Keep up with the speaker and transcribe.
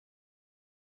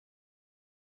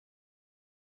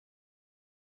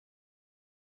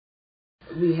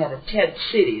we had a tent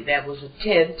city. That was a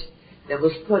tent that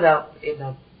was put up in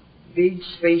a big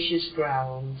spacious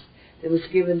grounds that was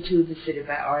given to the city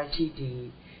by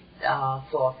RTD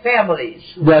for families.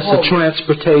 That's the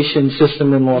transportation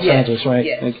system in Los Angeles, right?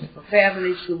 Yes, okay. For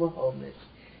families who were homeless.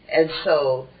 And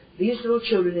so these little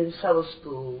children in summer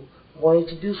school wanted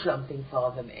to do something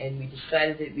for them, and we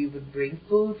decided that we would bring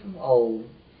food from home,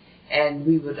 and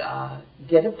we would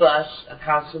get a bus. A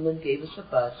councilman gave us a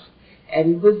bus, and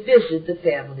we would visit the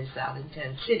families out in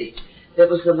Tent City. There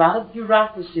was a lot of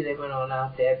bureaucracy that went on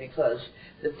out there because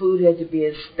the food had to be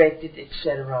inspected,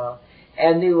 etc.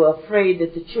 And they were afraid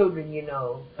that the children, you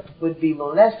know, would be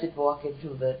molested walking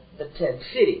through the tent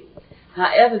city.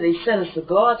 However, they sent us a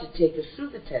guard to take us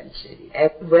through the tent city.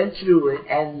 And we went through it,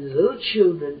 and the little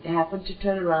children happened to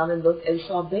turn around and look and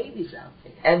saw babies out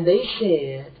there. And they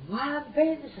said, "Why are the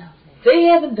babies out there? They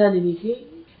haven't done anything."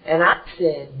 And I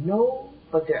said, "No,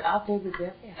 but they're out there with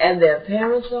their parents. And their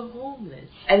parents are homeless."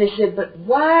 And they said, "But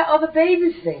why are the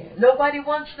babies there? Nobody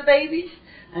wants the babies?"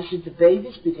 I said, "The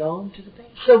babies belong to the babies."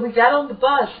 So we got on the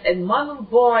bus, and one little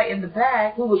boy in the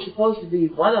back, who was supposed to be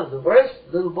one of the worst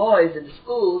little boys in the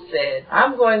school, said,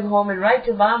 "I'm going home and write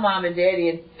to my mom and daddy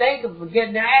and thank them for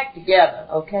getting their act together."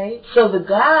 Okay? So the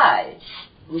guys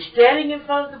were standing in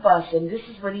front of the bus, and this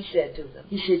is what he said to them.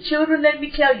 He said, "Children, let me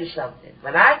tell you something.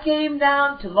 When I came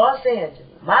down to Los Angeles,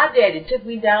 my daddy took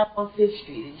me down on 5th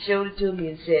Street and showed it to me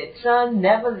and said, 'Son,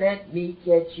 never let me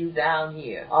catch you down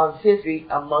here on 5th Street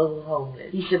among the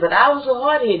homeless.' He said, 'But I was a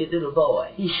hard-headed little boy.'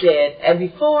 He said, 'And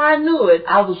before I knew it,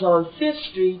 I was on 5th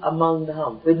Street among the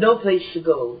homeless with no place to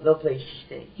go, no place to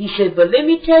stay.' He said, 'But let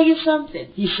me tell you something.'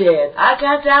 He said, 'I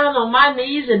got down on my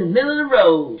knees in the middle of the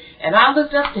road, and I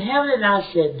looked up to heaven and I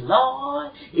said,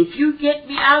 Lord, if you get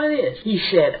me out of this,' he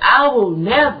said, 'I will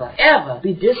never, ever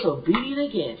be disobedient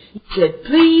again.' He said,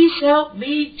 'Please help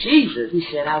me, Jesus.' He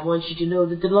said, 'I want you to know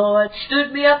that the Lord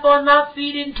stood me up on my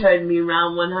feet and turned me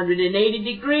around 180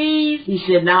 degrees. He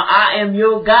said, now I am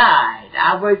your guide.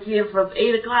 I work here from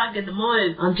 8 o'clock in the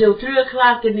morning until 3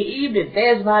 o'clock in the evening.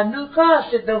 There's my new car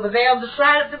sitting over there on the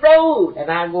side of the road. And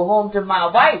I go home to my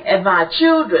wife and my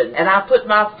children, and I put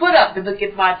my foot up to look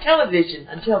at my television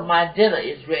until my dinner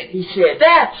is ready.' He said,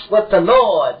 'That's what the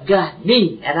Lord got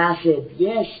me.' And I said,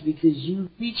 'Yes, because you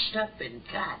reached up and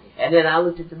got it.' And then I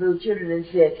looked at the little children and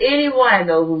said, 'Any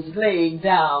wino who's laying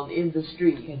down in the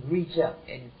street can reach up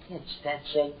and catch that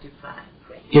sanctifying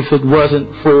grace.' If it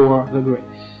wasn't for the grace.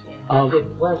 If it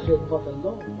wasn't for the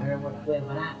Lord, where would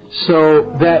I be? So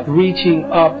that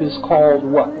reaching up is called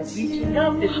what? Reaching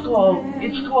up is called, what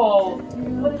is it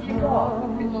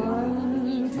called?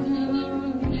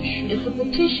 It's a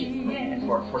petition.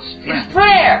 For strength. It's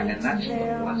prayer. And that's the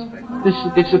aspect.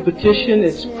 It's a petition,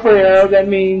 it's prayer. That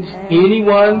means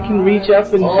anyone can reach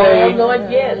up and say, "Oh Lord,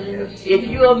 yes. If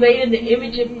you are made in the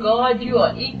image of God, you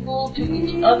are equal to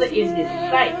each other in His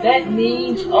sight." That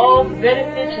means all the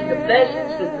benefits and the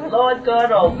blessings that the Lord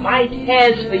God Almighty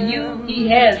has for you, He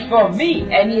has for me,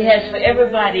 and He has for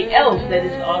everybody else that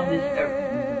is on this earth.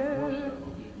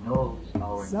 He knows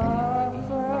our needs.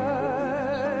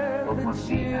 But what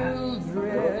we ask,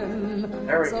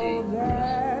 clarity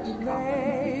is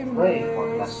coming. Pray for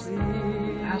blessing.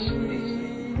 Ask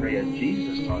these. Pray as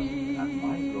Jesus taught you. Not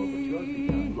my will, but yours be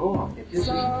done. Lord, if this is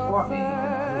for me,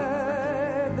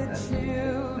 that's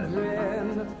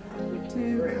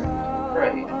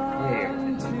pray. Prayer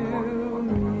is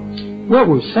important. what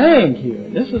we're saying here,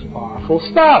 this is powerful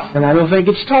stuff. And I don't think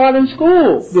it's taught in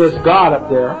school. There's God up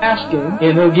there asking,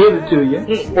 and He'll give it to you,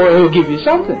 or He'll give you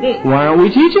something. Why aren't we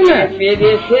teaching that? If it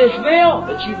is His will,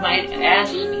 but you might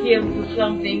ask Him for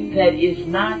something that is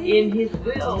not in His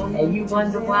will, and you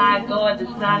wonder why God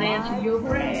does not answer your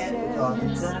prayer, because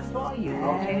it's not for you,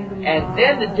 okay? And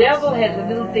then the devil has a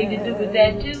little thing to do with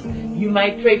that too. You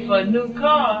might pray for a new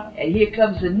car, and here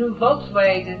comes a new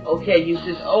Volkswagen. Okay, you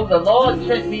says, oh, the Lord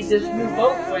sent me this new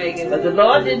Volkswagen, but the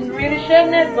Lord didn't really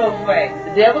send that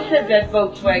Volkswagen. The devil sent that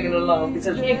Volkswagen along,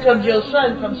 because here comes your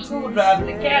son from school driving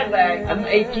a Cadillac, an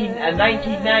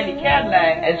 1990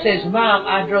 Cadillac, and says, Mom,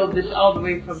 I drove this all the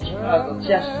way from Chicago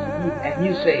just for you. And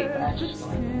you say, I just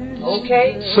want it.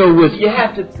 Okay? So with you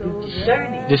have to be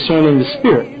discerning. Discerning the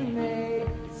Spirit.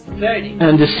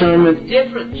 And discernment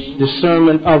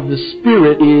of the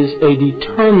Spirit is a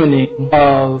determining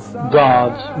of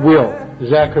God's will.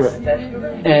 Is that correct? That's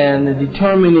correct. And the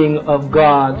determining of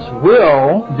God's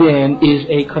will then is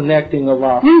a connecting of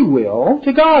our free will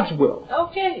to God's will.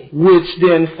 Okay. Which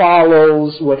then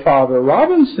follows what Father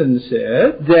Robinson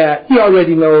said, that He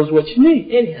already knows what you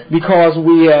need. Anyhow. Because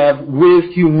we have,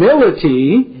 with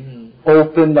humility,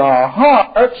 opened our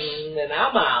hearts and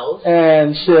our mouths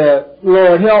and said,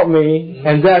 Lord, help me.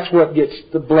 And that's what gets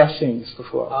the blessings to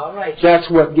flow. All right. That's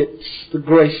what gets the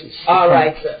graces to All come.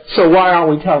 right, sir. So why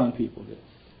aren't we telling people this?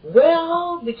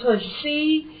 Well, because you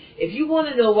see, if you want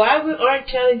to know why we aren't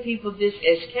telling people this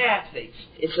as Catholics,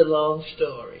 it's a long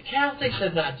story. Catholics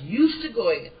are not used to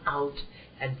going out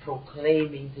and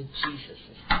proclaiming that Jesus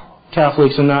is Lord.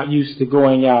 Catholics are not used to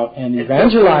going out and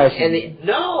evangelizing.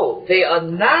 No, they are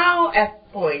now at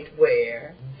the point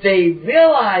where they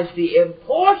realize the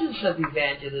importance of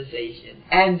evangelization,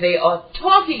 and they are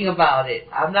talking about it.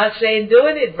 I'm not saying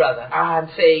doing it, brother. I'm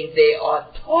saying they are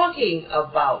talking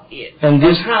about it and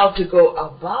how to go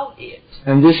about it.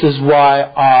 And this is why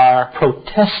our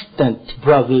Protestant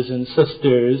brothers and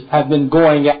sisters have been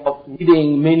going out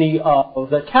leading many of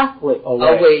the Catholic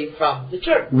away from the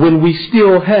church. When we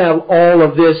still have all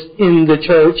of this in the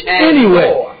church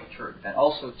anyway. More. And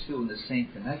also, too, in the same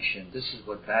connection, this is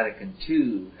what Vatican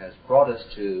II has brought us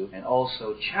to, and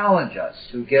also challenge us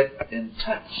to get in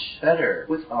touch better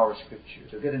with our Scripture,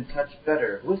 to get in touch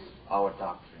better with our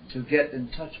doctrine, to get in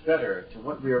touch better to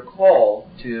what we are called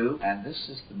to. And this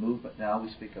is the movement now.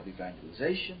 We speak of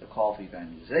evangelization, the call for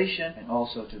evangelization, and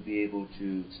also to be able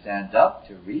to stand up,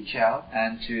 to reach out,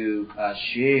 and to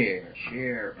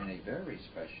share in a very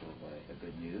special way the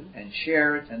good news, and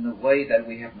share it in the way that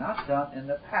we have not done in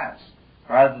the past.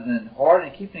 Rather than hoarding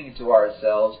and keeping it to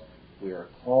ourselves, we are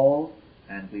called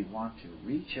and we want to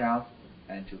reach out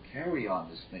and to carry on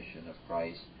this mission of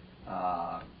Christ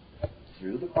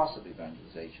through the process of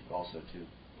evangelization, but also to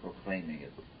proclaiming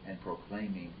it and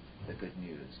proclaiming the good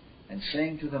news. And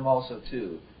saying to them also,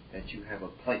 too, that you have a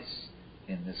place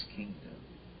in this kingdom,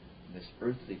 in this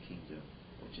earthly kingdom,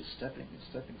 which is stepping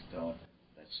stone,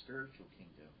 that spiritual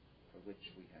kingdom for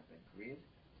which we have been created,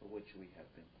 for which we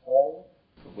have been called,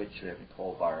 for which we have been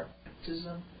called by our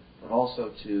baptism, but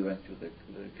also to the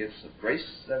gifts of grace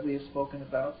that we have spoken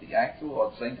about, the actual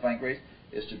or sanctifying grace,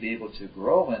 is to be able to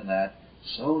grow in that,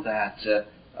 so that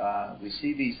we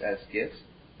see these as gifts,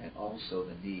 and also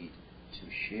the need to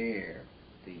share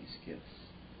these gifts,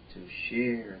 to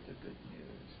share the good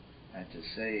news, and to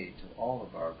say to all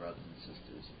of our brothers and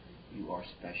sisters, you are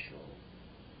special.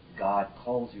 God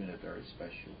calls you in a very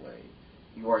special way.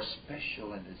 You are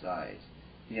special in His eyes.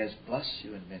 He has blessed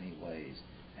you in many ways,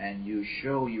 and you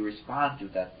respond to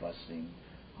that blessing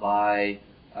by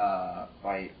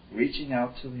reaching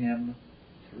out to Him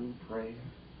through prayer,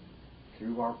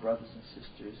 through our brothers and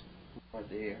sisters who are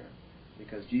there,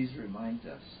 because Jesus reminds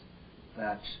us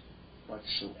that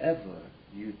whatsoever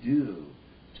you do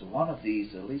to one of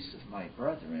these, the least of my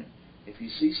brethren, if you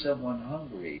see someone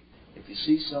hungry, if you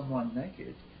see someone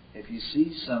naked, if you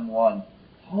see someone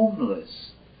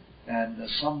homeless, and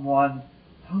someone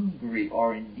hungry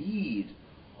or in need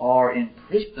or in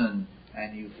prison,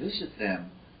 and you visit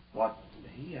them, what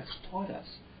He has taught us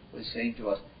was saying to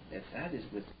us, if that is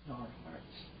within our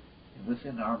hearts and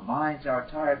within our minds, our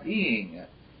entire being,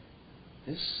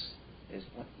 this is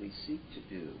what we seek to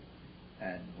do.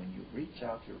 And when you reach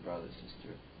out to your brother,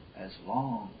 sister, as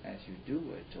long as you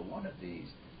do it to one of these,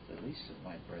 the least of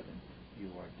my brethren, you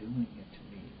are doing it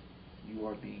to me. You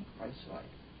are being Christ-like.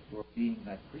 You are being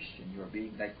that Christian. You are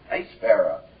being that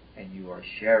Christ-bearer. And you are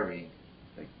sharing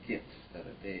the gifts that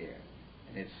are there.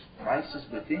 And if Christ is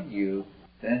within you,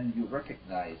 then you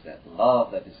recognize that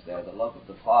love that is there, the love of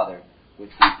the Father,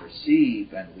 which we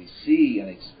perceive and we see and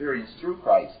experience through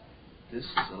Christ. This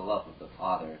is the love of the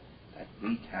Father that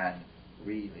we can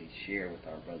really share with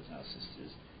our brothers and our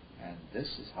sisters. And this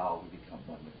is how we become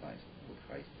one with Christ.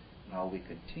 And how we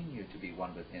continue to be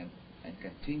one with Him and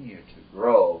continue to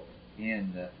grow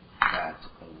in that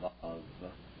love,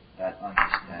 that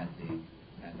understanding,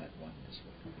 and that oneness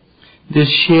with Christ. This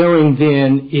sharing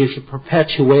then is a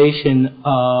perpetuation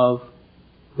of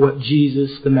what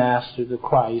Jesus, the Master, the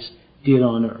Christ, did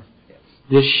on earth. Yes.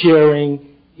 This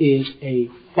sharing is a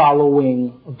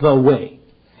following the way.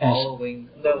 Following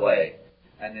the way.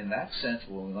 And in that sense,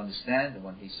 when we understand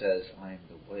when He says, I am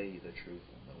the way, the truth,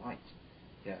 and the light,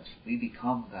 yes, we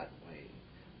become that way.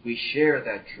 We share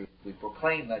that truth. We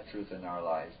proclaim that truth in our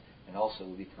lives. And also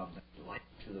we become that light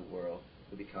to the world.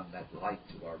 We become that light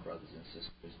to our brothers and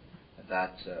sisters. And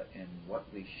that in what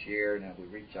we share and how we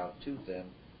reach out to them,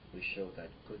 we show that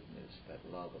goodness, that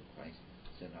love of Christ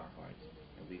is in our hearts.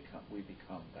 And we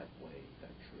become that way, that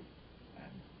truth,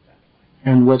 and that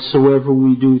light. And whatsoever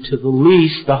we do to the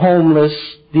least, the homeless,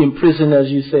 the imprisoned, as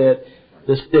you said,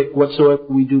 the sick, whatsoever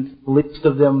we do to the least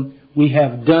of them, we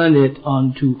have done it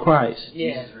unto Christ.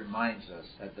 Yes. Jesus reminds us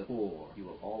that the poor you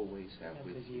will always have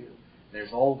with you.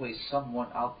 There's always someone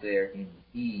out there in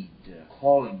need,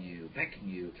 calling you, begging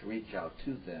you to reach out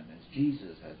to them, as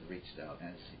Jesus has reached out,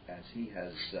 as He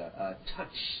has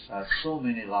touched so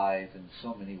many lives in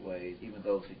so many ways, even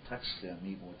those He touched them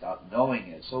even without knowing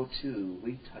it. So too,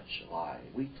 we touch lives,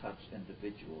 we touch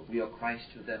individuals. We are Christ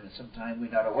to them, and sometimes we're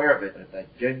not aware of it, but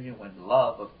that genuine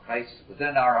love of Christ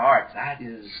within our hearts, that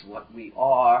is what we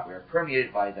are. We're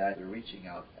permeated by that. We're reaching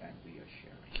out and we are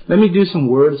sharing. Let me do some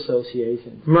word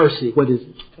association. Mercy, what is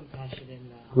it? Compassion and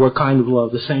love. What kind of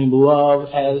love? The same love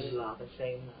as... Love, the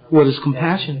same love. What is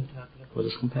compassion? What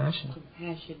is compassion?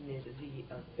 Compassion is the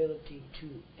ability to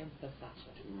empathize,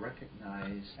 to recognize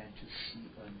and to see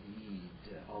a need.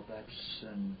 How that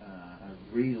person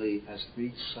really has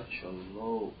reached such a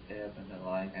low ebb in their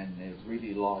life, and they've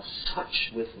really lost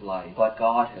touch with life. But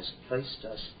God has placed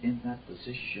us in that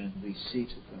position. We see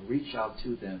to reach out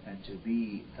to them and to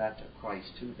be that of Christ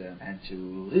to them, and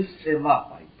to lift them up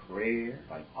by prayer,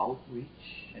 by outreach,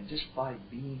 and just by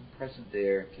being present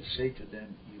there to say to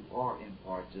them, you are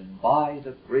important. By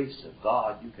the grace of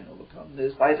God, you can overcome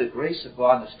this. By the grace of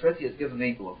God, the strength He has given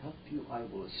me, I will help you. I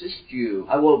will assist you.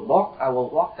 I will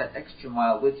walk that extra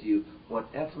mile with you.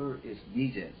 Whatever is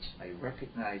needed, I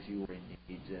recognize you are in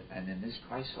need, and in this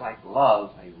Christ-like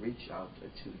love, I reach out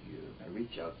to you. I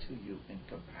reach out to you in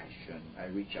compassion. I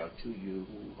reach out to you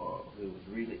who is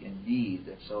really in need,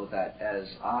 so that as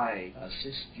I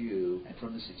assist you, and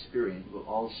from this experience, you will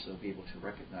also be able to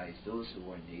recognize those who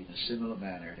are in need. In a similar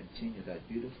manner, continue that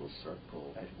beautiful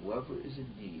circle, that whoever is in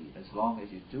need, as long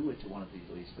as you do it to one of these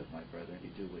least of my brethren,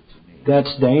 you do it to me.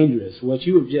 That's dangerous. What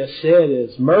you have just said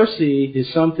is mercy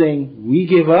is something we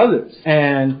give others.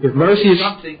 And if mercy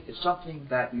is something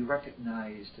that we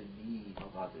recognize the need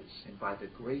of others. And by the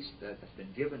grace that has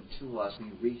been given to us,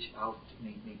 we reach out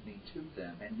to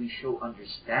them. And we show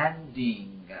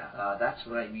understanding. That's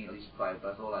what I mean, at least by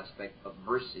the whole aspect of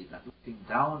mercy. Not looking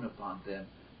down upon them,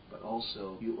 but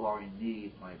also, you are in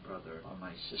need, my brother or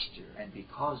my sister. And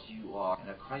because you are in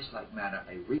a Christ-like manner,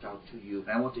 I reach out to you.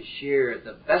 And I want to share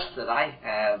the best that I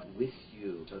have with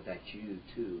you, so that you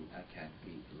too can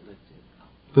be lifted up.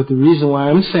 But the reason why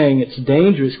I'm saying it's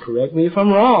dangerous, correct me if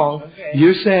I'm wrong,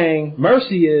 you're saying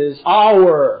mercy is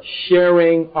our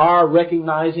sharing, our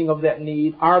recognizing of that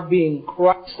need, our being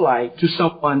Christ-like to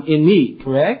someone in need,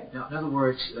 correct? Now, in other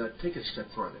words, take it a step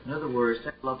further. In other words,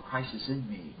 that love of Christ is in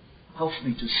me. Helps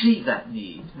me to see that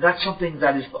need. That's something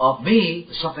that is of me,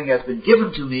 something that has been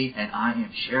given to me, and I am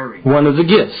sharing. One of the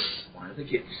gifts. One of the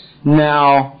gifts.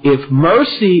 Now, if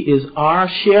mercy is our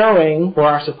sharing, or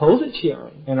our supposed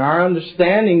sharing, and our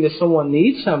understanding that someone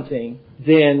needs something,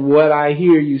 then what I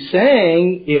hear you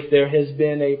saying, if there has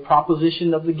been a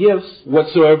proposition of the gifts,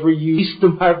 whatsoever you least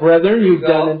of my brethren, you've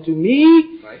done unto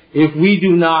me. Right. If we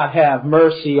do not have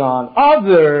mercy on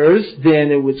others,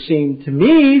 then it would seem to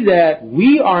me that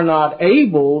we are not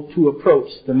able to approach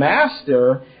the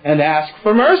Master and ask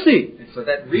for mercy. And for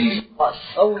that reason, you are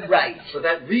so right. For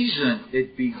that reason,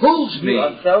 it behooves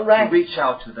me so right. to reach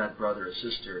out to that brother or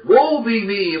sister. Woe be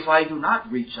me if I do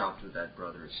not reach out to that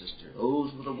brother or sister.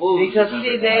 Those were the wolves. Because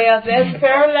see, there's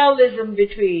parallelism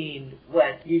between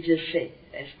what you just said.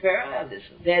 There's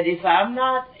parallelism. That if I'm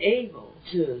not able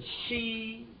to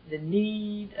see the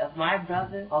need of my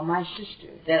brother or my sister,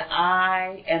 then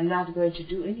I am not going to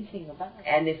do anything about it.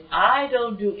 And if I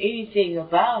don't do anything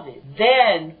about it,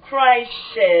 then Christ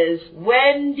says,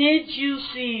 when did you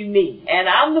see me? And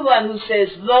I'm the one who says,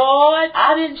 Lord,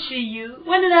 I didn't see you.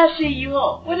 When did I see you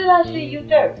home? When did I see you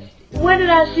thirsty? When did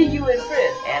I see you in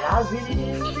prison? And I really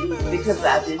didn't see you, because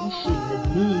I didn't see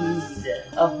the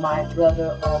need of my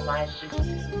brother or my sister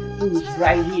who's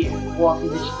right here walking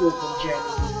this spiritual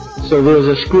journey. So there's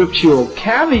a scriptural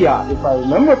caveat, if I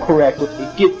remember correctly.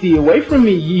 Get thee away from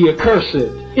me, ye accursed,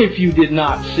 if you did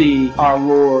not see our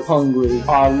Lord hungry,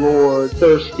 our Lord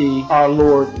thirsty, our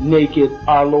Lord naked,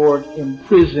 our Lord in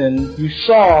prison. You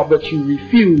saw, but you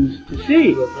refused to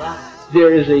see.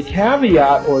 There is a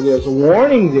caveat, or there's a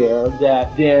warning there,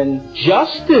 that then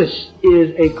justice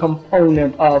is a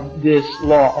component of this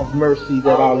law of mercy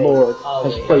that our Lord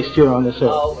has placed here on this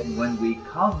earth. And when we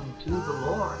come to the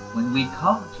Lord, when we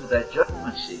come to that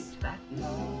judgment seat, that is the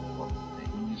important thing.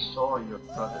 When you saw your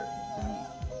brother in need,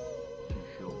 you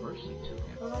show mercy to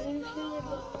him.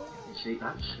 You see,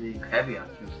 that's the caveat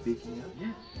you're speaking of.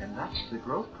 Yes. And that's the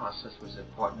growth process was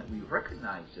important, that we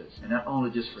recognize this. And not only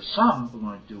just for some, we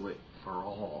want to do it for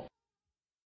all.